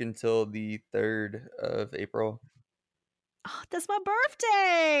to work until the 3rd of April. Oh, that's my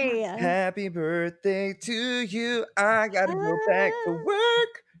birthday. Happy birthday to you. I gotta go back to Ah,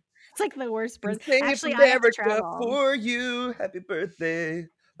 work it's like the worst and birth. sing Actually, from I have to America travel. for you. Happy birthday.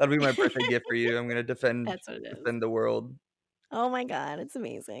 That'll be my birthday gift for you. I'm gonna That's what it is. defend the world. Oh my god, it's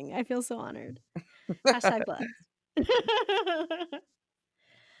amazing. I feel so honored. Hashtag blessed.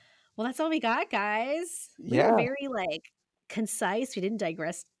 Well, that's all we got, guys. We were Yeah. very concise. We didn't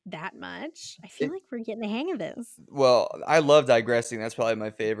digress that much. I feel It, like we're getting the hang of this. well, I love digressing. That's probably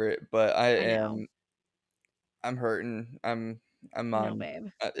my favorite, but I know. I'm hurting. I'm I know, on babe.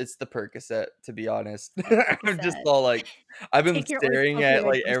 it's the Percocet, to be honest. I'm just Percocet. all like I've been Take your staring at opioids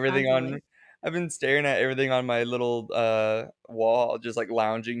like everything on responsibly. I've been staring at everything on my little wall, just like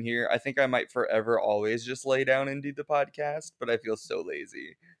lounging here. I think I might forever always just lay down and do the podcast, but I feel so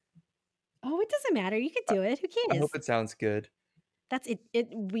lazy. Oh, it doesn't matter. You could do it. Who I hope cares? it sounds good. That's it.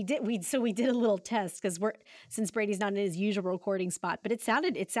 We did a little test because since Brady's not in his usual recording spot, but it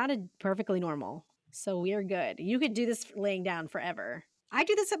sounded perfectly normal. So we're good. You could do this laying down forever. I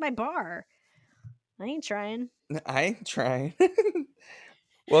do this at my bar. I ain't trying. I ain't trying.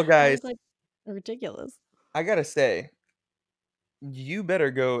 Well, I guys, look like ridiculous. I gotta say, you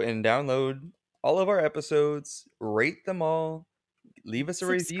better go and download all of our episodes, rate them all, leave us a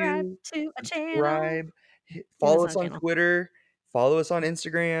Subscribe review, to a channel. subscribe, No, that's follow not us a on channel. Twitter, follow us on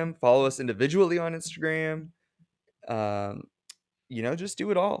Instagram, follow us individually on Instagram. Um, just do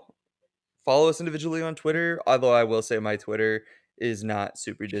it all. Follow us individually on Twitter, although I will say my Twitter is not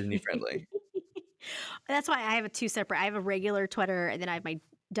super Disney friendly. That's why I have two separate. I have a regular Twitter, and then I have my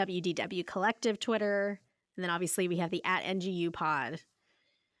WDW Collective Twitter, and then obviously we have the @NGU Pod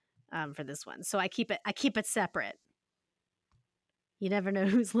for this one. So I keep it separate. You never know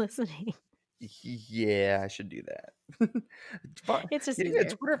who's listening. Yeah, I should do that. It's just Getting a easier.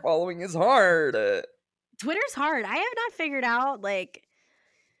 Twitter following is hard. Twitter's hard. I have not figured out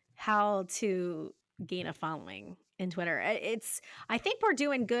how to gain a following in Twitter. I think we're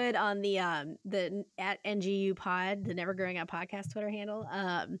doing good on the @NGU Pod, the Never Growing Up podcast Twitter handle.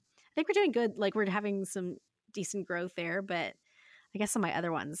 I think we're doing good. Like we're having some decent growth there, but I guess on my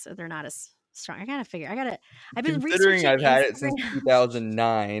other ones they're not as strong. I gotta figure. I've been Considering researching I've had it since Instagram.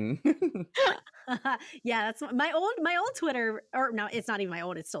 2009. Yeah, that's my old Twitter, or no, it's not even my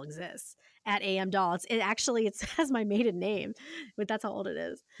old. It still exists at AM Doll. It actually it has my maiden name, but that's how old it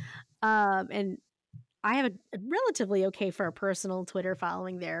is. And I have a relatively okay for a personal Twitter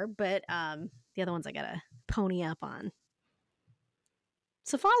following there, but the other ones I gotta pony up on.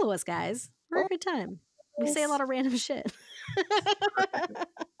 So follow us, guys. We're a good time. We say a lot of random shit.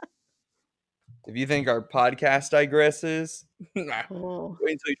 If you think our podcast digresses, wait Oh,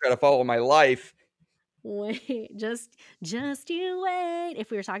 until you try to follow my life. wait, just you wait. If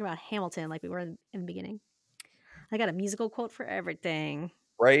we were talking about Hamilton like we were in the beginning, I got a musical quote for everything.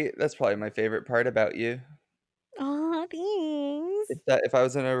 Right? That's probably my favorite part about you. Oh, thanks. If I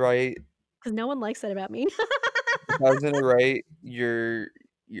was gonna write, Because no one likes that about me. if I was gonna write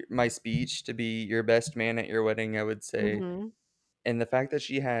my speech to be your best man at your wedding, I would say, Hmm. and the fact that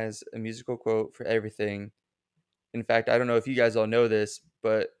she has a musical quote for everything. In fact, I don't know if you guys all know this,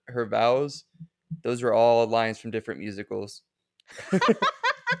 but her vows, those were all lines from different musicals.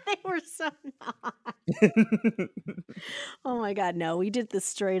 They were so not. Oh my god, no. We did this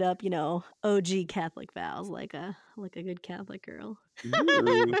straight up, OG Catholic vows like a good Catholic girl. Ooh.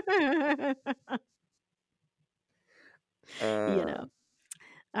 You know.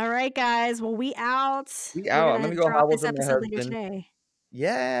 All right, guys. Well, we out. We We're out. I'm gonna gonna go drop hobble this to my episode later husband. today.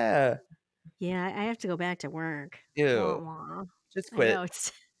 Yeah. Yeah, I have to go back to work. Ew. Wah, wah. Just I quit. know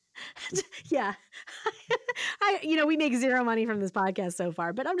it's yeah. We make zero money from this podcast so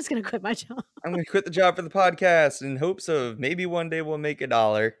far, but I'm just gonna quit my job. I'm gonna quit the job for the podcast in hopes of maybe one day we'll make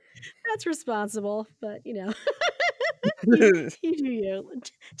 $1. That's responsible, but you do you.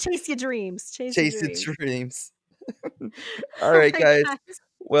 Chase your dreams. Chase your Chase dreams. its dreams. All right, guys.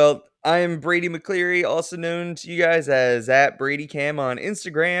 Well, I'm Brady McCleary, also known to you guys as @BradyCam on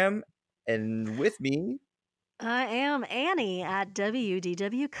Instagram, and with me, I am Annie at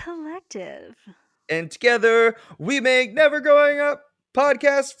WDW Collective. and together we make Never Growing Up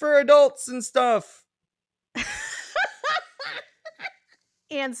podcasts for adults and stuff.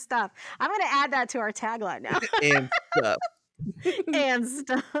 And stuff. I'm going to add that to our tagline now. And stuff. And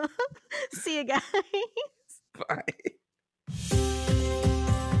stuff. See you guys. Bye.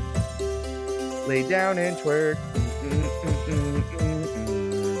 Lay down and twerk.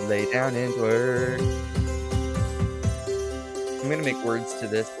 Lay down and twerk. I'm gonna make words to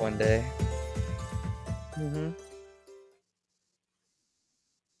this one day.